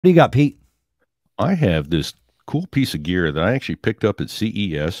do you got, Pete? I have this cool piece of gear that I actually picked up at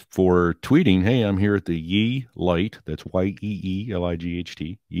CES for tweeting. Hey, I'm here at the YeeLight. That's YeeLight,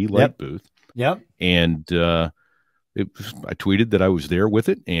 YeeLight Yep. booth. Yep. And I tweeted that I was there with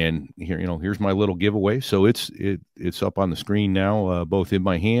it, and here, here's my little giveaway. So it's up on the screen now, both in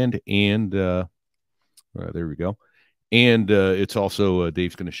my hand and there we go. And it's also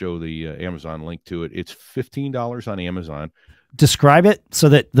Dave's going to show the Amazon link to it. It's $15 on Amazon. Describe it so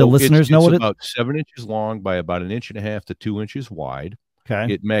that the listeners know it's what about 7 inches long by about 1.5 to 2 inches wide.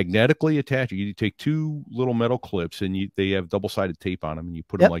 Okay. It magnetically attaches. You take two little metal clips, and they have double-sided tape on them, and you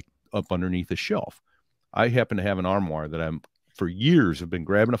put them like up underneath a shelf. I happen to have an armoire that I'm for years have been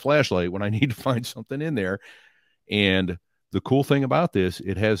grabbing a flashlight when I need to find something in there. And the cool thing about this,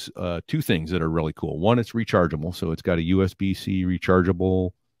 it has two things that are really cool. One, it's rechargeable, so it's got a USB-C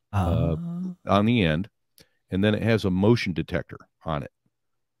rechargeable on the end. And then it has a motion detector on it.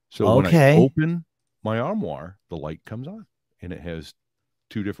 So when I open my armoire, the light comes on, and it has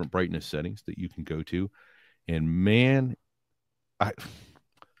two different brightness settings that you can go to. And man,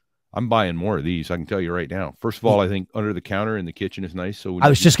 I'm buying more of these. I can tell you right now. First of all, I think under the counter in the kitchen is nice. So I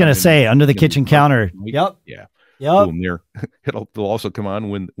was just going to say under the kitchen counter. Yep. Yeah. Yep. Boom, there. They'll also come on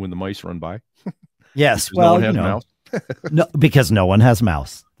when the mice run by. Yes. Well, mouse. No, because no one has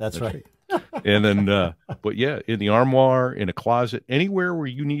mouse. That's right. And then, but yeah, in the armoire, in a closet, anywhere where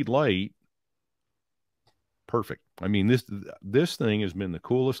you need light, perfect. I mean, this thing has been the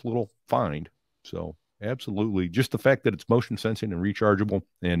coolest little find. So absolutely, just the fact that it's motion sensing and rechargeable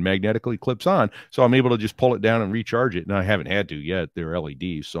and magnetically clips on, so I'm able to just pull it down and recharge it. And I haven't had to yet. They're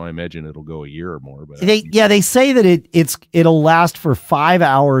LEDs, so I imagine it'll go a year or more. But they say that it'll last for 5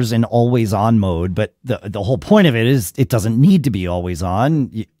 hours in always on mode, but the whole point of it is it doesn't need to be always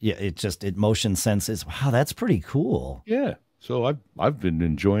on. It motion senses. Wow, that's pretty cool. Yeah. So I've been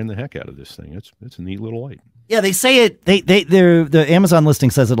enjoying the heck out of this thing. It's a neat little light. Yeah, they say the Amazon listing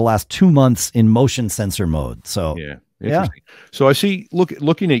says it'll last 2 months in motion sensor mode. So yeah. Interesting. So I see,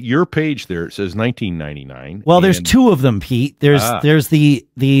 looking at your page there, it says $19.99. Well, there's two of them, Pete. There's the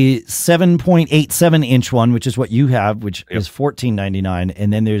 7.87 inch one, which is what you have, which is $14.99,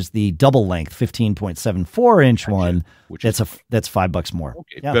 and then there's the double length 15.74 inch one, which that's $5 more.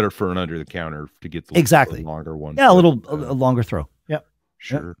 Okay, better for an under the counter to get the longer one. Yeah, a longer throw. Yep.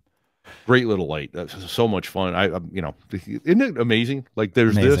 Sure. Yep. Great little light. That's so much fun. Isn't it amazing? Like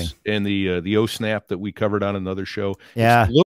there's this and the O snap that we covered on another show. Yeah. It's